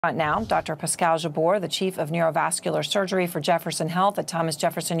Now, Dr. Pascal Jabbour, the Chief of Neurovascular Surgery for Jefferson Health at Thomas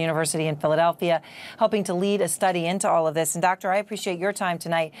Jefferson University in Philadelphia, helping to lead a study into all of this. And Doctor, I appreciate your time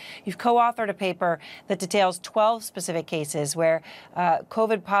tonight. You've co-authored a paper that details 12 specific cases where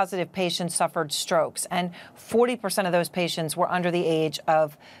COVID-positive patients suffered strokes, and 40% of those patients were under the age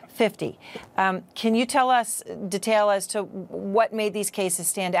of 50. Can you tell us detail as to what made these cases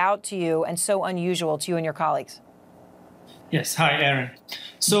stand out to you and so unusual to you and your colleagues? Yes. Hi, Aaron.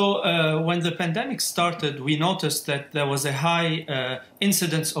 So when the pandemic started, we noticed that there was a high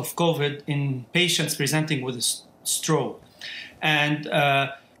incidence of COVID in patients presenting with a stroke. And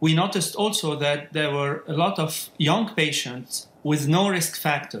we noticed also that there were a lot of young patients with no risk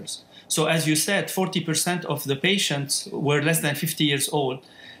factors. So as you said, 40% of the patients were less than 50 years old.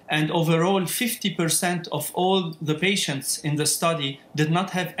 And overall, 50% of all the patients in the study did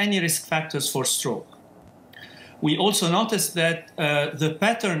not have any risk factors for stroke. We also noticed that the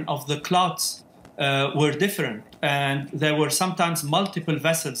pattern of the clots were different, and there were sometimes multiple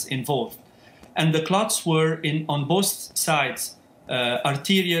vessels involved. And the clots were on both sides,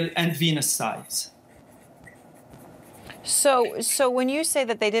 arterial and venous sides. So when you say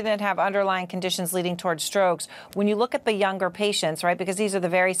that they didn't have underlying conditions leading towards strokes, when you look at the younger patients, right, because these are the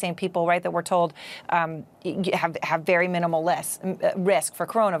very same people, right, that we're told have very minimal risk for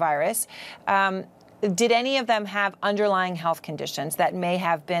coronavirus, did any of them have underlying health conditions that may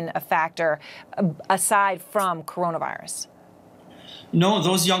have been a factor aside from coronavirus? No,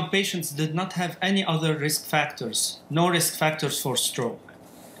 those young patients did not have any other risk factors, no risk factors for stroke.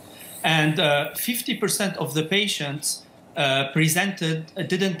 And 50% of the patients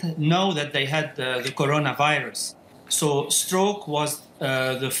didn't know that they had the coronavirus. So stroke was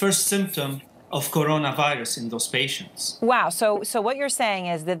the first symptom of coronavirus in those patients. Wow. So what you're saying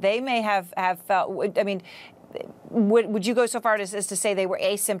is that they may have felt, I mean, would you go so far as to say they were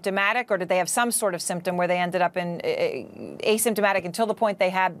asymptomatic, or did they have some sort of symptom where they ended up in asymptomatic until the point they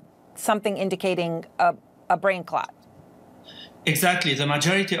had something indicating a brain clot? Exactly. The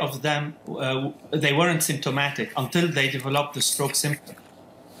majority of them, they weren't symptomatic until they developed the stroke symptom.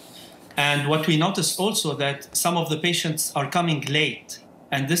 And what we noticed also that some of the patients are coming late.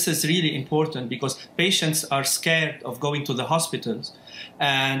 And this is really important because patients are scared of going to the hospitals.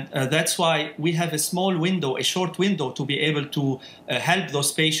 And that's why we have a small window, a short window, to be able to help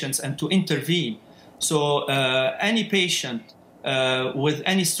those patients and to intervene. So any patient with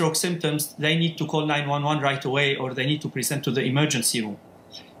any stroke symptoms, they need to call 911 right away, or they need to present to the emergency room.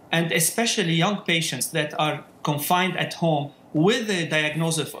 And especially young patients that are confined at home with a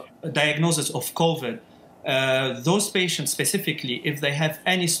diagnosis of COVID, those patients specifically, if they have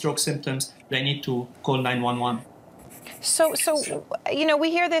any stroke symptoms, they need to call 911. So you know, we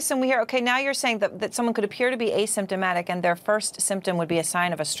hear this and we hear, okay, now you're saying that someone could appear to be asymptomatic and their first symptom would be a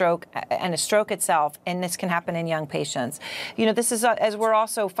sign of a stroke and a stroke itself, and this can happen in young patients. You know, this is as we're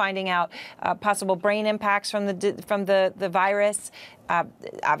also finding out possible brain impacts from the virus.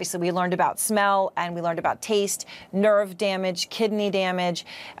 Obviously, we learned about smell and we learned about taste, nerve damage, kidney damage.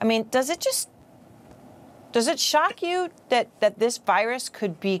 I mean, does it shock you that this virus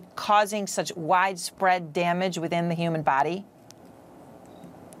could be causing such widespread damage within the human body?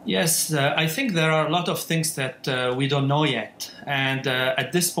 Yes, I think there are a lot of things that we don't know yet. And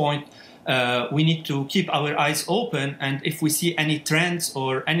at this point, we need to keep our eyes open. And if we see any trends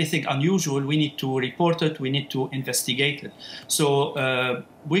or anything unusual, we need to report it. We need to investigate it. So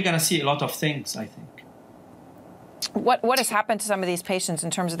we're going to see a lot of things, I think. What has happened to some of these patients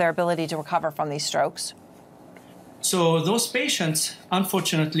in terms of their ability to recover from these strokes? So those patients,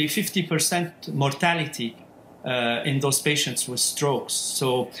 unfortunately, 50% mortality in those patients with strokes.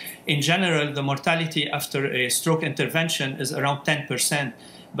 So in general, the mortality after a stroke intervention is around 10%,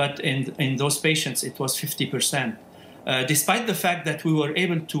 but in those patients, it was 50%. Despite the fact that we were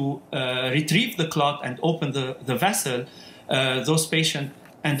able to retrieve the clot and open the vessel, those patients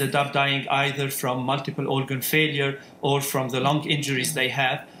ended up dying either from multiple organ failure or from the lung injuries they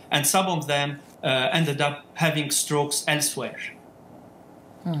have, and some of them ended up having strokes elsewhere.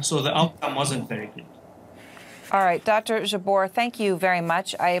 So the outcome wasn't very good. All right, Dr. Jabbour, thank you very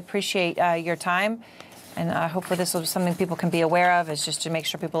much. I appreciate your time, and hopefully this will be something people can be aware of, is just to make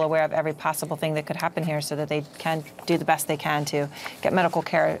sure people are aware of every possible thing that could happen here so that they can do the best they can to get medical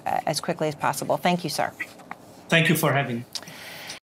care as quickly as possible. Thank you, sir. Thank you for having me.